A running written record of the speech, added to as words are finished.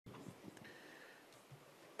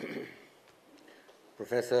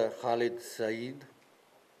Professor Khalid Saeed,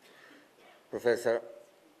 Professor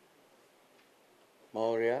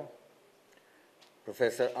Maurya,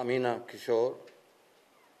 Professor Amina Kishore,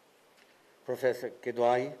 Professor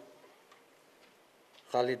Kidwai,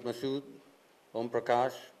 Khalid Masood, Om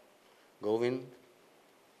Prakash, Govind,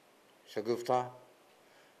 Shagufta,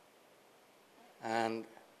 and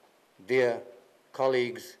dear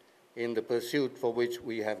colleagues in the pursuit for which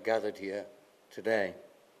we have gathered here today.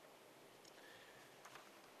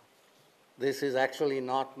 This is actually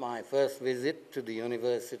not my first visit to the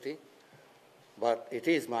university, but it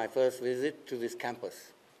is my first visit to this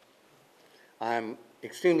campus. I am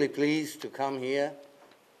extremely pleased to come here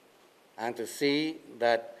and to see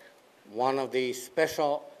that one of the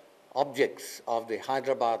special objects of the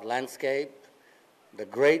Hyderabad landscape, the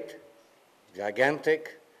great,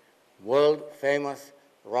 gigantic, world-famous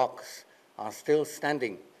rocks, are still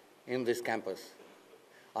standing in this campus.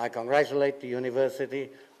 I congratulate the university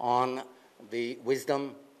on the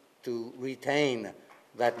wisdom to retain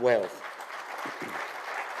that wealth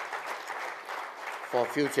for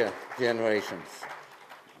future generations.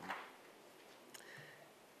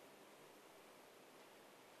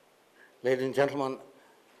 Ladies and gentlemen,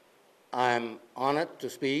 I am honored to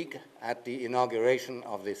speak at the inauguration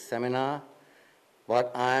of this seminar,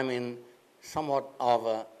 but I am in somewhat of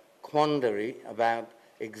a quandary about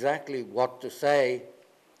exactly what to say,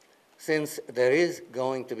 since there is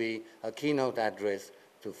going to be a keynote address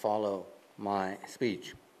to follow my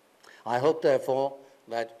speech. I hope, therefore,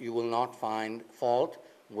 that you will not find fault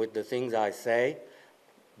with the things I say,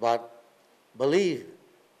 but believe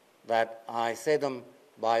that I say them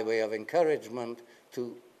by way of encouragement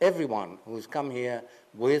to everyone who's come here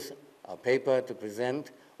with a paper to present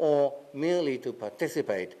or merely to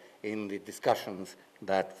participate in the discussions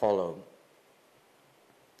that follow.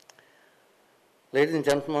 Ladies and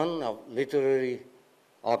gentlemen of literary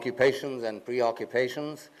occupations and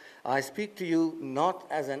preoccupations, I speak to you not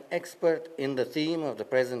as an expert in the theme of the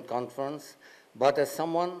present conference, but as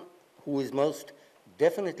someone who is most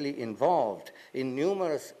definitely involved in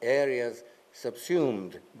numerous areas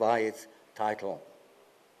subsumed by its title.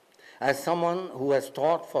 As someone who has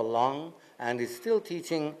taught for long and is still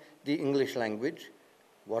teaching the English language,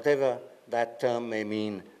 whatever that term may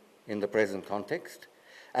mean in the present context,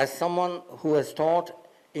 as someone who has taught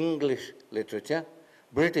English literature,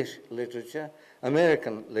 British literature,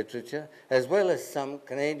 American literature, as well as some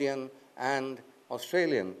Canadian and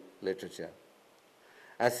Australian literature,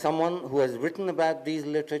 as someone who has written about these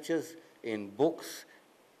literatures in books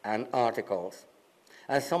and articles,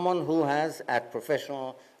 as someone who has, at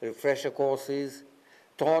professional refresher courses,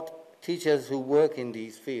 taught teachers who work in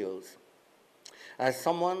these fields, as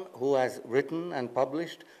someone who has written and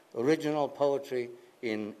published original poetry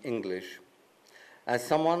in English, as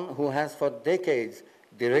someone who has for decades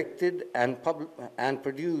directed and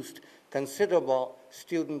produced considerable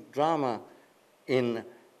student drama in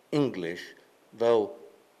English, though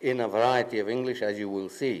in a variety of English, as you will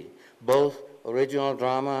see, both original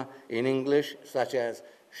drama in English, such as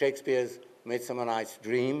Shakespeare's Midsummer Night's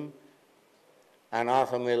Dream and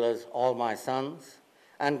Arthur Miller's All My Sons,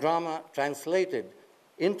 and drama translated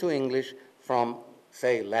into English from,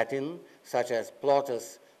 say, Latin, such as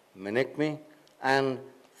Plautus' Menaechmi, and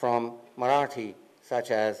from Marathi,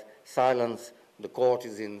 such as Silence, the Court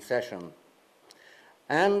is in Session.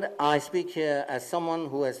 And I speak here as someone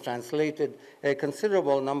who has translated a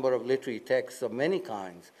considerable number of literary texts of many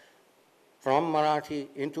kinds from Marathi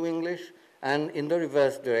into English, and in the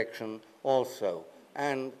reverse direction also,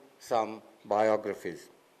 and some biographies.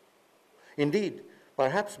 Indeed,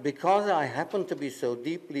 perhaps because I happen to be so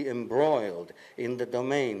deeply embroiled in the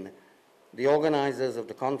domain, the organizers of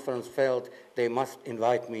the conference felt they must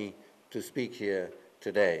invite me to speak here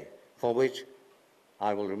today, for which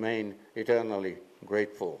I will remain eternally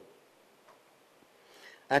grateful.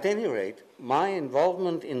 At any rate, my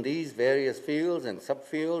involvement in these various fields and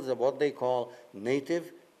subfields of what they call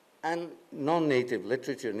native and non-native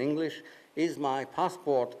literature in English is my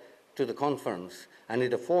passport to the conference, and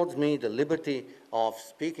it affords me the liberty of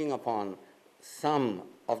speaking upon some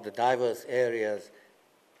of the diverse areas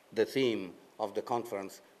the theme of the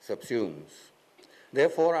conference subsumes.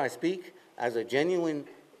 Therefore, I speak as a genuine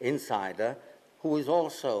insider who is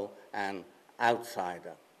also an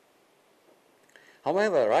outsider.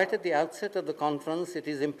 However, right at the outset of the conference, it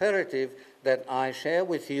is imperative that I share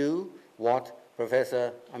with you what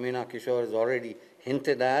Professor Amina Kishore has already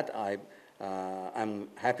hinted at. I'm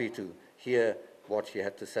happy to hear what she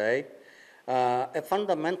had to say. A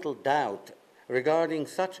fundamental doubt regarding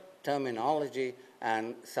such terminology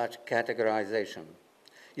and such categorization.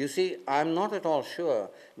 You see, I'm not at all sure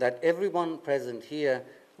that everyone present here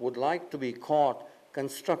would like to be caught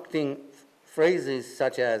constructing phrases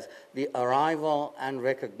such as the arrival and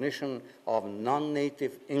recognition of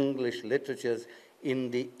non-native English literatures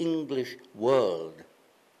in the English world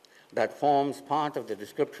that forms part of the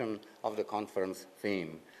description of the conference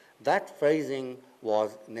theme. That phrasing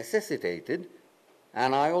was necessitated,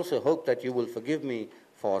 and I also hope that you will forgive me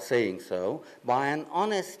for saying so, by an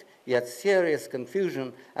honest yet serious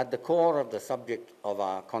confusion at the core of the subject of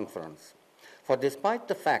our conference. For despite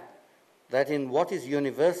the fact that in what is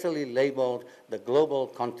universally labeled the global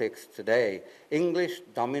context today, English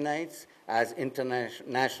dominates as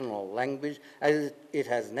international language as it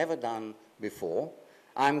has never done before,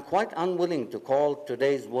 I'm quite unwilling to call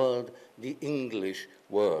today's world the English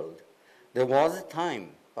world. There was a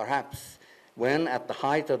time, perhaps, when at the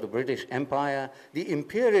height of the British Empire, the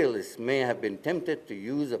imperialists may have been tempted to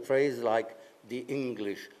use a phrase like the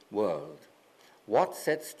English world. What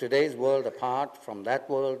sets today's world apart from that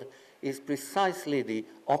world is precisely the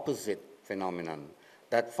opposite phenomenon,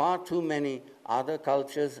 that far too many other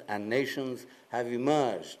cultures and nations have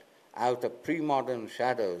emerged out of pre-modern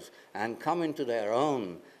shadows and come into their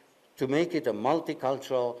own to make it a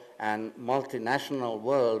multicultural and multinational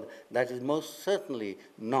world that is most certainly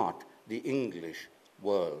not the English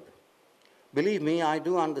world. Believe me, I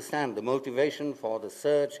do understand the motivation for the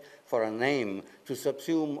search for a name to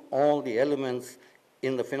subsume all the elements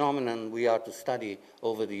in the phenomenon we are to study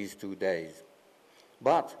over these 2 days.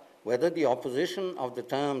 But whether the opposition of the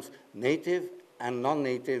terms native and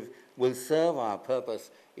non-native will serve our purpose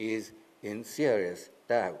is in serious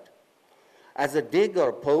doubt. As a dig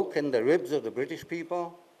or poke in the ribs of the British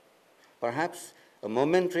people, perhaps a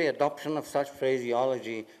momentary adoption of such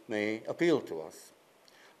phraseology may appeal to us.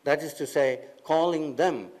 That is to say, calling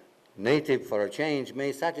them native for a change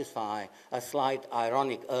may satisfy a slight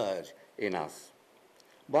ironic urge in us.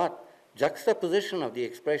 But juxtaposition of the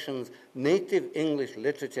expressions native English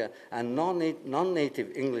literature and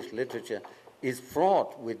non-native English literature is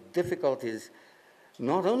fraught with difficulties,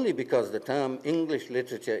 not only because the term English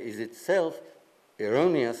literature is itself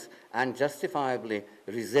erroneous and justifiably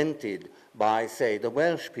resented by, say, the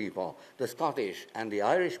Welsh people, the Scottish, and the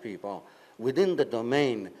Irish people within the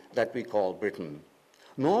domain that we call Britain,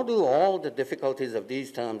 nor do all the difficulties of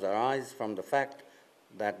these terms arise from the fact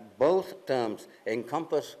that both terms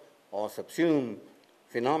encompass or subsume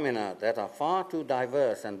phenomena that are far too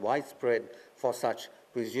diverse and widespread for such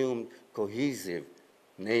presumed cohesive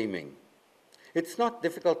naming. It's not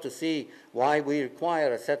difficult to see why we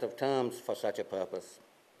require a set of terms for such a purpose.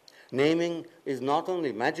 Naming is not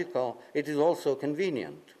only magical, it is also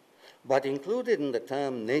convenient. But included in the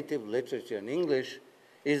term native literature in English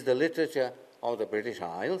is the literature of the British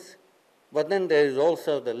Isles, but then there is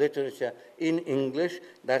also the literature in English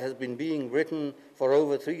that has been being written for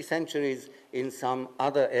over 3 centuries in some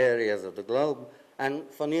other areas of the globe and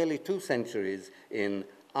for nearly 2 centuries in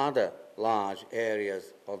other large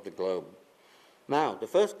areas of the globe. Now, the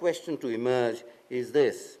first question to emerge is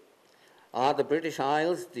this: are the British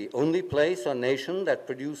Isles the only place or nation that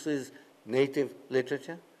produces native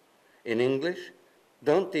literature in English?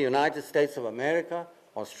 Don't the United States of America,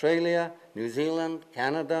 Australia, New Zealand,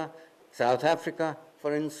 Canada, South Africa,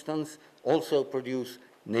 for instance, also produce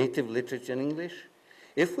native literature in English?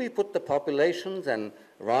 If we put the populations and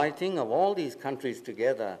writing of all these countries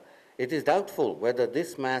together, it is doubtful whether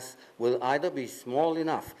this mass will either be small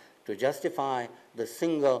enough to justify the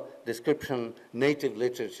single description native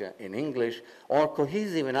literature in English, or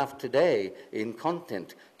cohesive enough today in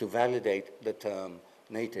content to validate the term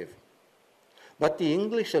native. But the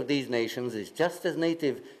English of these nations is just as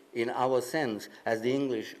native in our sense as the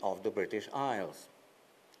English of the British Isles.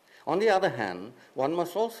 On the other hand, one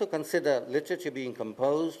must also consider literature being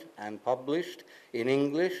composed and published in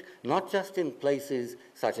English, not just in places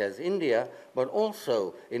such as India, but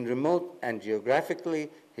also in remote and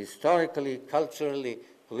geographically, historically, culturally,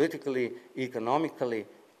 politically, economically,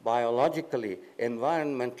 biologically,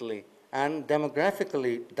 environmentally, and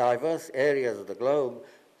demographically diverse areas of the globe,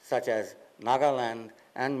 such as Nagaland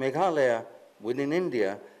and Meghalaya within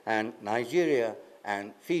India, and Nigeria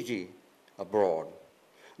and Fiji abroad.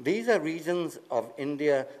 These are regions of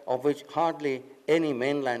India of which hardly any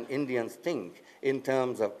mainland Indians think in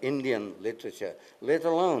terms of Indian literature, let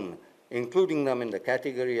alone including them in the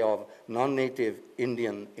category of non-native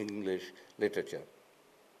Indian English literature.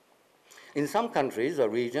 In some countries or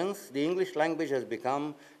regions, the English language has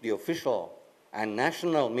become the official and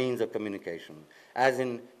national means of communication, as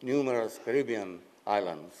in numerous Caribbean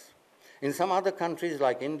islands. In some other countries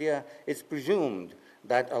like India, it's presumed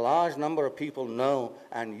that a large number of people know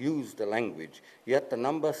and use the language, yet the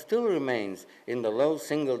number still remains in the low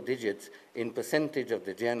single digits in percentage of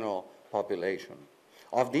the general population.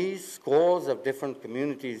 Of these scores of different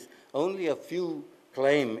communities, only a few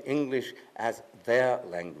claim English as their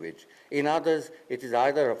language. In others, it is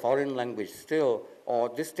either a foreign language still or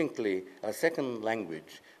distinctly a second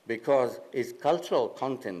language because its cultural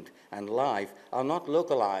content and life are not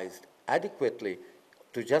localized adequately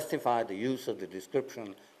to justify the use of the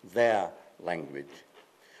description their language.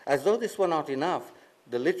 As though this were not enough,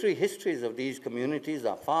 the literary histories of these communities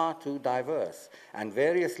are far too diverse and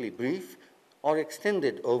variously brief or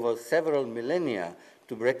extended over several millennia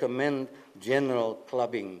to recommend general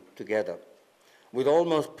clubbing together. With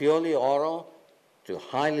almost purely oral to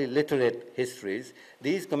highly literate histories,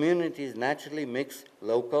 these communities naturally mix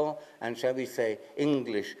local and, shall we say,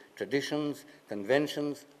 English traditions,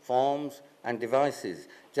 conventions, forms, and devices,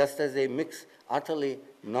 just as they mix utterly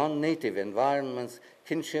non-native environments,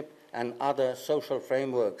 kinship, and other social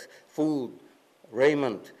frameworks, food,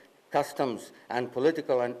 raiment, customs, and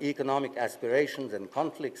political and economic aspirations and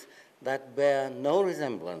conflicts that bear no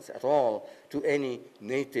resemblance at all to any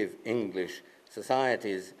native English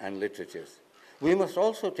societies and literatures. We must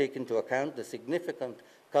also take into account the significant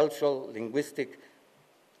cultural linguistic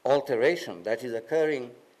alteration that is occurring,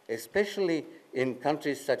 especially in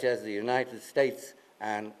countries such as the United States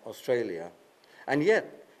and Australia. And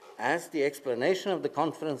yet, as the explanation of the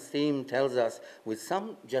conference theme tells us with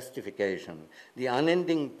some justification, the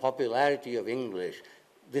unending popularity of English,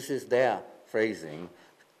 this is their phrasing,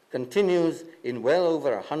 continues in well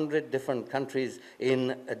over 100 different countries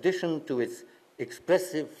in addition to its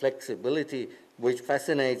expressive flexibility which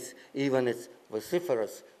fascinates even its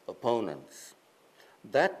vociferous opponents.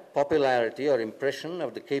 That popularity or impression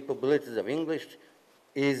of the capabilities of English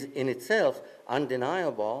is in itself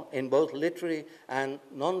undeniable in both literary and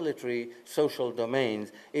non-literary social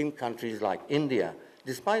domains in countries like India,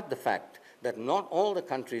 despite the fact that not all the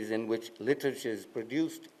countries in which literature is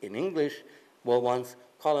produced in English were once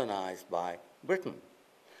colonized by Britain.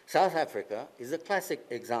 South Africa is a classic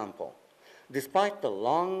example. Despite the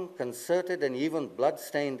long, concerted, and even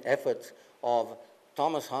blood-stained efforts of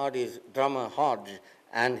Thomas Hardy's drummer Hodge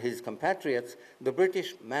and his compatriots, the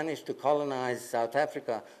British managed to colonize South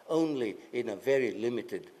Africa only in a very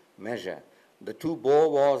limited measure. The two Boer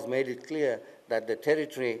Wars made it clear that the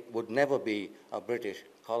territory would never be a British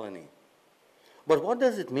colony. But what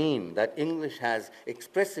does it mean that English has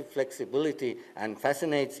expressive flexibility and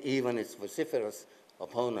fascinates even its vociferous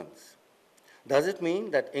opponents? Does it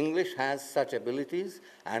mean that English has such abilities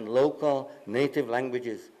and local native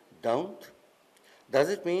languages don't? Does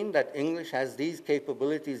it mean that English has these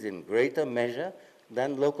capabilities in greater measure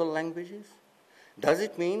than local languages? Does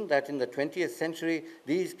it mean that in the 20th century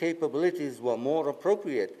these capabilities were more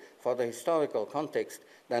appropriate for the historical context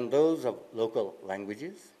than those of local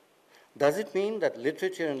languages? Does it mean that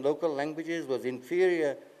literature in local languages was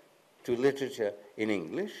inferior to literature in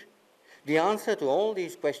English? The answer to all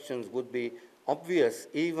these questions would be obvious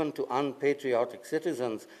even to unpatriotic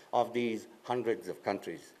citizens of these hundreds of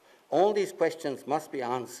countries. All these questions must be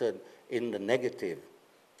answered in the negative.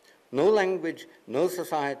 No language, no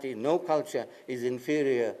society, no culture is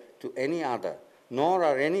inferior to any other, nor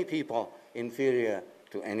are any people inferior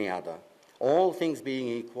to any other. All things being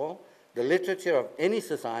equal, the literature of any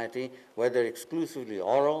society, whether exclusively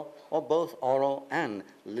oral or both oral and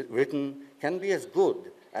written, can be as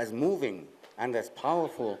good, as moving, and as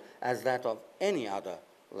powerful as that of any other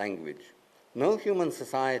language. No human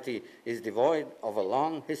society is devoid of a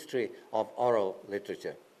long history of oral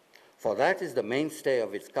literature, for that is the mainstay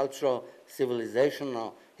of its cultural,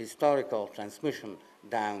 civilizational, historical transmission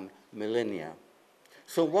down millennia.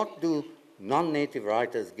 So what do non-native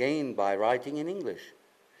writers gain by writing in English?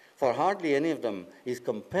 For hardly any of them is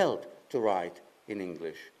compelled to write in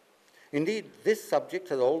English. Indeed, this subject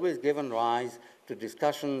has always given rise to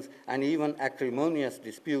discussions and even acrimonious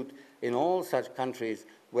dispute in all such countries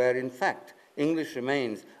where, in fact, English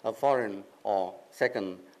remains a foreign or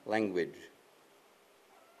second language.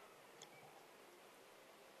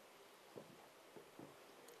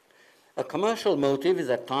 A commercial motive is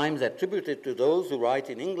at times attributed to those who write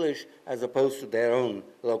in English as opposed to their own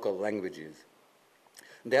local languages.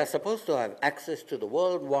 They are supposed to have access to the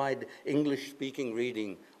worldwide English-speaking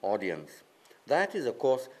reading audience. That is, of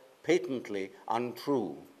course, patently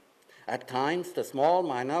untrue. At times, the small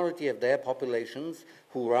minority of their populations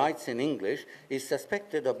who writes in English is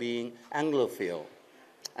suspected of being Anglophile,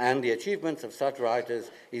 and the achievements of such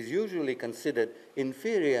writers is usually considered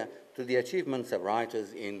inferior to the achievements of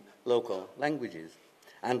writers in local languages,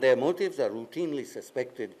 and their motives are routinely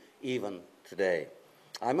suspected even today.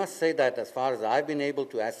 I must say that as far as I've been able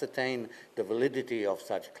to ascertain the validity of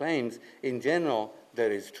such claims, in general,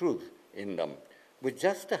 there is truth in them. With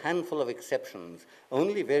just a handful of exceptions,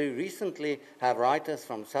 only very recently have writers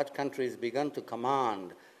from such countries begun to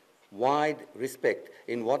command wide respect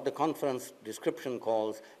in what the conference description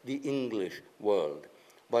calls the English world.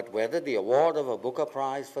 But whether the award of a Booker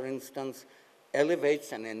Prize, for instance,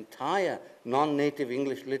 elevates an entire non-native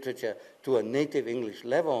English literature to a native English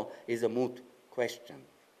level is a moot question.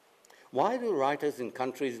 Why do writers in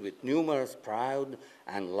countries with numerous proud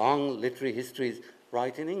and long literary histories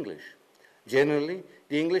write in English? Generally,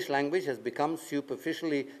 the English language has become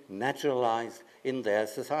superficially naturalized in their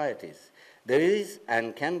societies. There is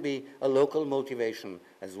and can be a local motivation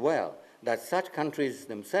as well, that such countries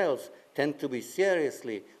themselves tend to be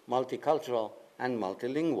seriously multicultural and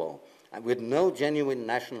multilingual, with no genuine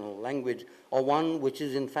national language, or one which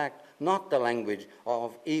is in fact not the language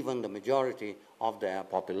of even the majority of their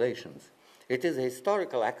populations. It is a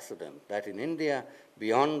historical accident that in India,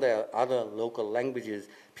 beyond their other local languages,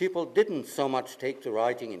 people didn't so much take to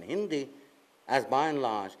writing in Hindi as by and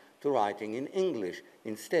large to writing in English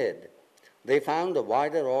instead. They found a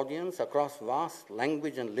wider audience across vast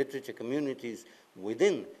language and literature communities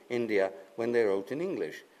within India when they wrote in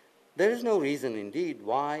English. There is no reason, indeed,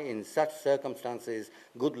 why in such circumstances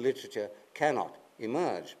good literature cannot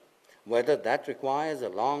emerge. Whether that requires a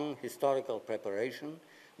long historical preparation,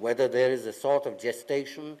 whether there is a sort of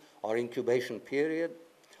gestation or incubation period,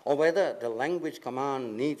 or whether the language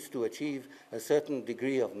command needs to achieve a certain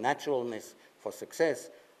degree of naturalness for success,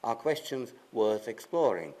 are questions worth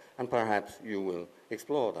exploring, and perhaps you will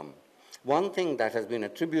explore them. One thing that has been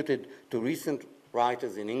attributed to recent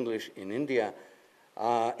writers in English in India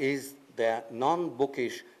is their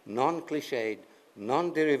non-bookish, non-cliched,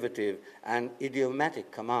 non-derivative, and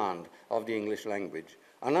idiomatic command of the English language.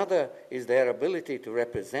 Another is their ability to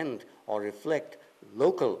represent or reflect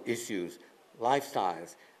local issues,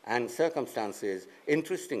 lifestyles, and circumstances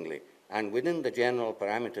interestingly and within the general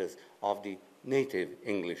parameters of the native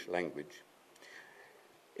English language.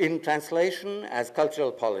 In Translation as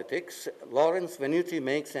Cultural Politics, Lawrence Venuti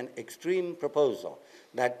makes an extreme proposal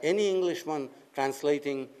that any Englishman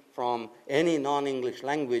translating from any non-English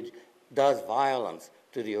language does violence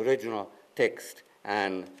to the original text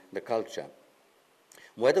and the culture.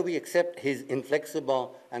 Whether we accept his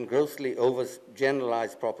inflexible and grossly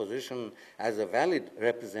overgeneralized proposition as a valid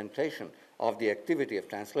representation of the activity of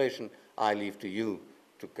translation, I leave to you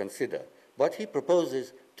to consider. But he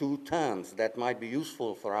proposes two terms that might be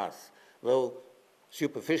useful for us, though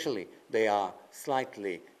superficially they are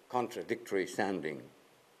slightly contradictory sounding.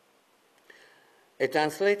 A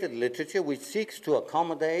translated literature which seeks to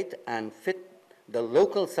accommodate and fit the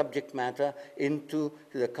local subject matter into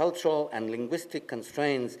the cultural and linguistic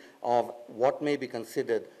constraints of what may be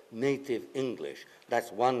considered native English.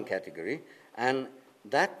 That's one category. And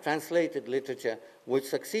that translated literature which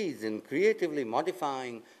succeeds in creatively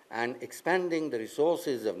modifying and expanding the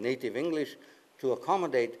resources of native English to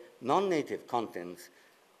accommodate non-native contents,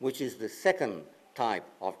 which is the second type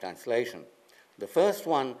of translation. The first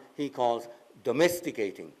one he calls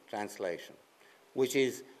domesticating translation, which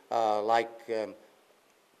is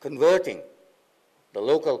converting the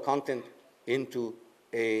local content into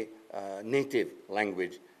a native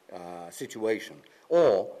language situation,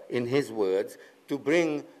 or, in his words, to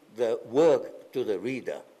bring the work to the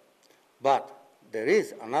reader. But there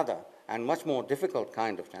is another and much more difficult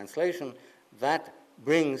kind of translation that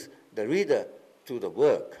brings the reader to the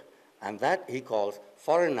work, and that he calls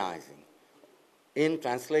foreignizing. In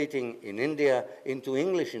translating in India into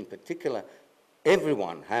English in particular,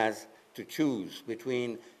 everyone has to choose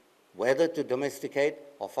between whether to domesticate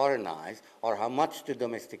or foreignize, or how much to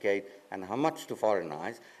domesticate and how much to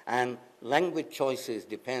foreignize, and language choices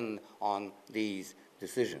depend on these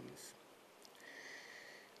decisions.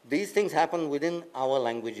 These things happen within our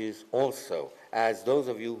languages also, as those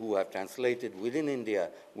of you who have translated within India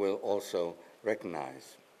will also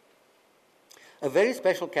recognize. A very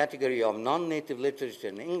special category of non-native literature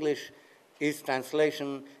in English is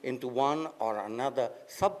translation into one or another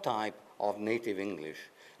subtype of native English.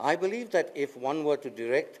 I believe that if one were to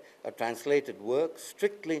direct a translated work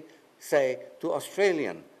strictly, say, to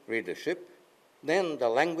Australian readership, then the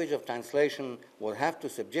language of translation will have to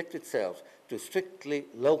subject itself to strictly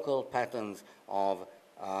local patterns of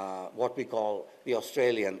what we call the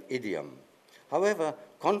Australian idiom. However,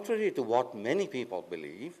 contrary to what many people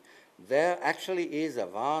believe, there actually is a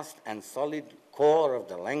vast and solid core of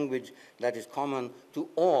the language that is common to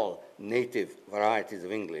all native varieties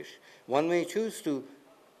of English. One may choose to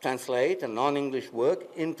translate a non-English work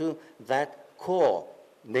into that core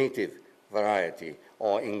native variety,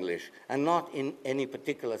 or English, and not in any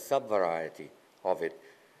particular sub-variety of it.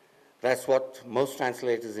 That's what most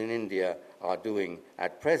translators in India are doing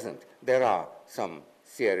at present. There are some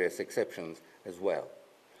serious exceptions as well.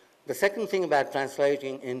 The second thing about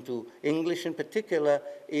translating into English in particular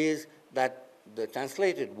is that the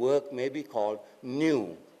translated work may be called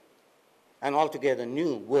new, an altogether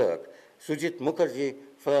new work. Sujit Mukherjee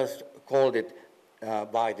first called it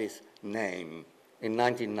by this name in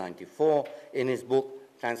 1994 in his book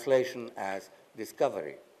Translation as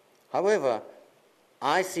Discovery. However,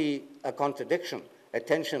 I see a contradiction, a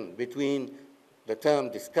tension between the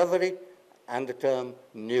term discovery and the term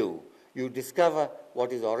new. You discover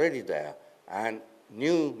what is already there, and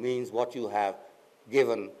new means what you have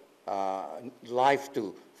given life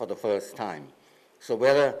to for the first time. So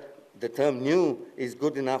whether the term new is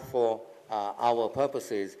good enough for our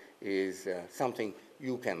purposes is something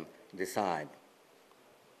you can decide.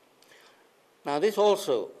 Now, this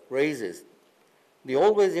also raises the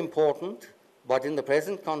always important, but in the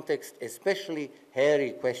present context especially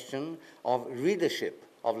hairy question of readership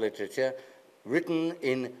of literature written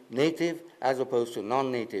in native as opposed to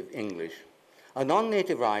non-native English. A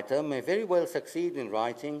non-native writer may very well succeed in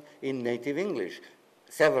writing in native English.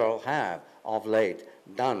 Several have of late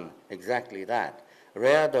done exactly that,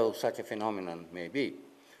 rare though such a phenomenon may be.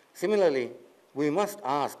 Similarly, we must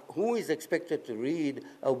ask who is expected to read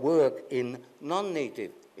a work in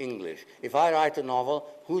non-native English. If I write a novel,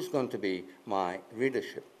 who's going to be my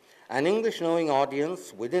readership? An English-knowing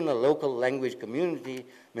audience within a local language community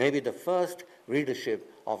may be the first readership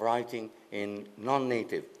of writing in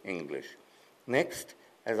non-native English. Next,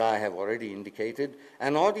 as I have already indicated,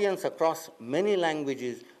 an audience across many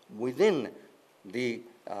languages within the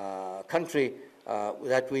country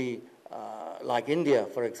that we, like India,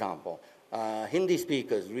 for example, Hindi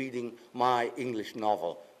speakers reading my English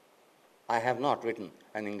novel. I have not written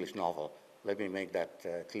an English novel. Let me make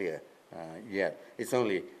that clear yet. It's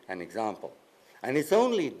only an example. And it's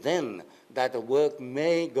only then that a work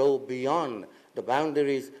may go beyond the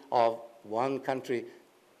boundaries of one country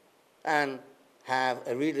and have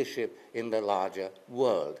a readership in the larger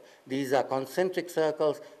world. These are concentric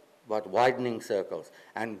circles, but widening circles.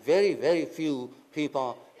 And very, very few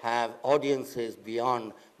people have audiences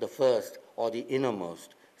beyond the first or the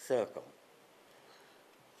innermost circle.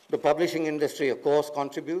 The publishing industry, of course,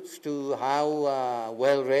 contributes to how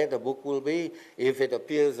well read a book will be. If it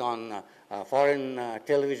appears on foreign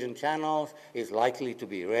television channels, is likely to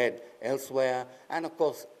be read elsewhere. And of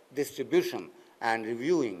course, distribution and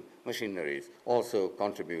reviewing machineries also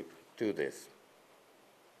contribute to this.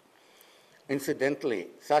 Incidentally,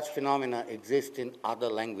 such phenomena exist in other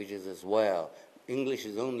languages as well. English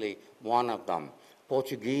is only one of them.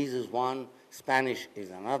 Portuguese is one, Spanish is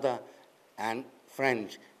another, and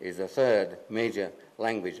French is a third major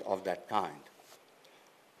language of that kind.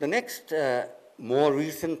 The next more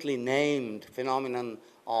recently named phenomenon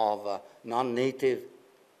of non-native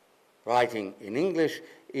writing in English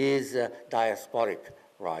is diasporic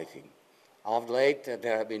writing. Of late,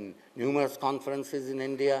 there have been numerous conferences in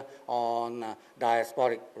India on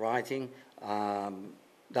diasporic writing.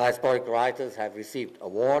 Diasporic writers have received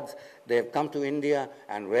awards. They have come to India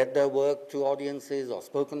and read their work to audiences or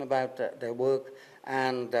spoken about their work.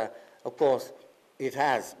 And of course, it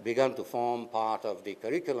has begun to form part of the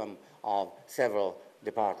curriculum of several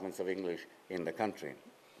departments of English in the country.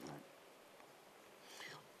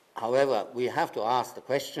 However, we have to ask the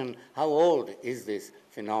question, how old is this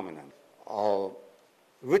phenomenon?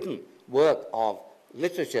 Written work of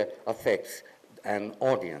literature affects an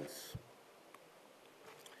audience.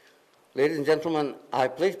 Ladies and gentlemen, I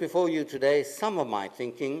place before you today some of my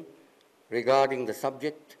thinking regarding the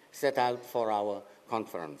subject set out for our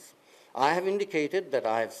conference. I have indicated that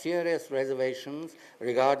I have serious reservations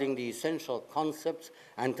regarding the essential concepts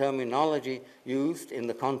and terminology used in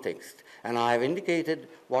the context, and I have indicated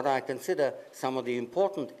what I consider some of the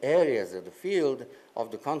important areas of the field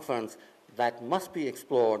of the conference that must be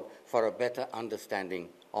explored for a better understanding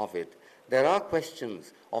of it. There are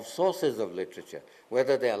questions of sources of literature,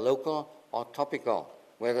 whether they are local or topical,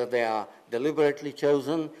 whether they are deliberately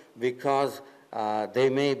chosen because they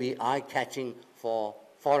may be eye-catching for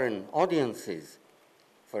foreign audiences,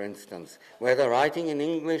 for instance, whether writing in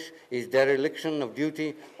English is dereliction of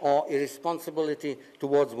duty or irresponsibility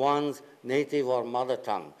towards one's native or mother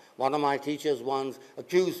tongue. One of my teachers once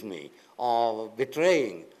accused me of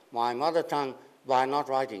betraying my mother tongue by not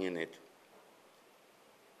writing in it.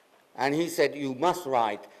 And he said, you must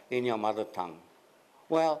write in your mother tongue.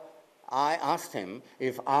 Well, I asked him,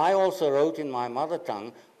 if I also wrote in my mother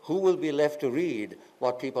tongue, who will be left to read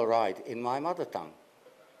what people write in my mother tongue?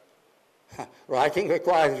 Writing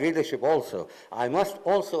requires readership also. I must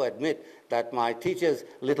also admit that my teacher's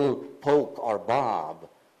little poke or barb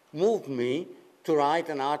moved me to write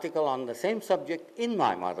an article on the same subject in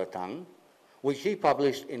my mother tongue, which he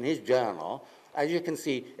published in his journal. As you can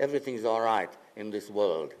see, everything is all right in this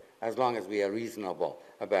world, as long as we are reasonable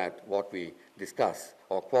about what we discuss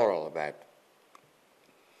or quarrel about.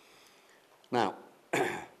 Now,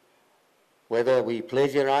 whether we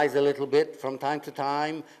plagiarize a little bit from time to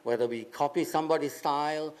time, whether we copy somebody's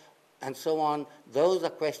style, and so on, those are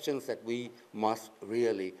questions that we must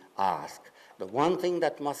really ask. The one thing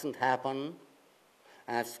that mustn't happen,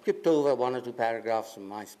 and I've skipped over 1 or 2 paragraphs from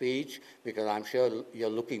my speech because I'm sure you're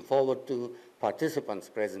looking forward to participants'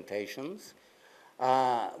 presentations.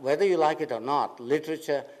 Whether you like it or not,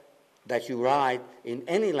 literature that you write in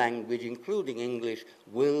any language, including English,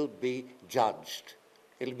 will be judged.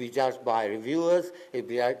 It'll be judged by reviewers, it'll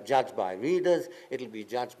be judged by readers, it'll be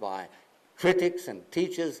judged by critics and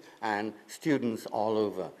teachers and students all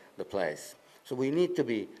over the place. So we need to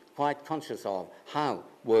be quite conscious of how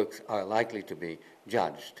works are likely to be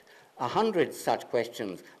judged. 100 such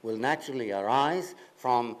questions will naturally arise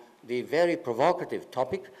from the very provocative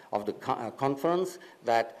topic of the conference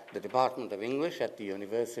that the Department of English at the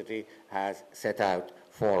university has set out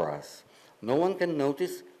for us. No one can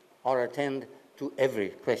notice or attend to every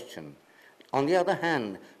question. On the other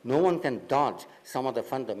hand, no one can dodge some of the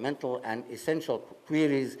fundamental and essential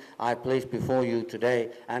queries I place before you today,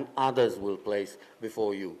 and others will place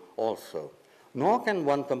before you also. Nor can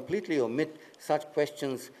one completely omit such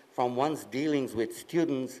questions from one's dealings with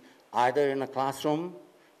students, either in a classroom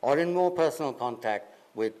or in more personal contact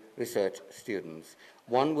with research students.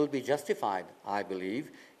 One will be justified, I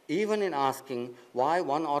believe, even in asking why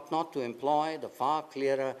one ought not to employ the far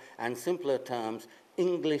clearer and simpler terms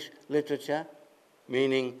English literature,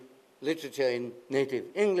 meaning literature in native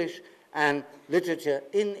English, and literature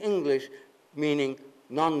in English, meaning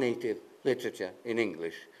non-native literature in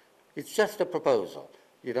English. It's just a proposal.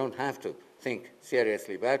 You don't have to think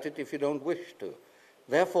seriously about it if you don't wish to.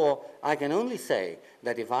 Therefore, I can only say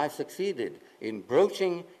that if I've succeeded in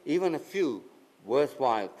broaching even a few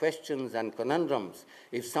worthwhile questions and conundrums,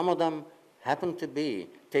 if some of them happen to be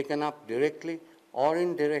taken up directly or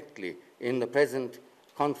indirectly in the present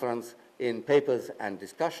conference in papers and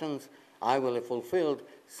discussions, I will have fulfilled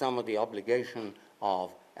some of the obligation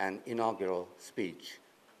of an inaugural speech.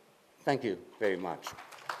 Thank you very much.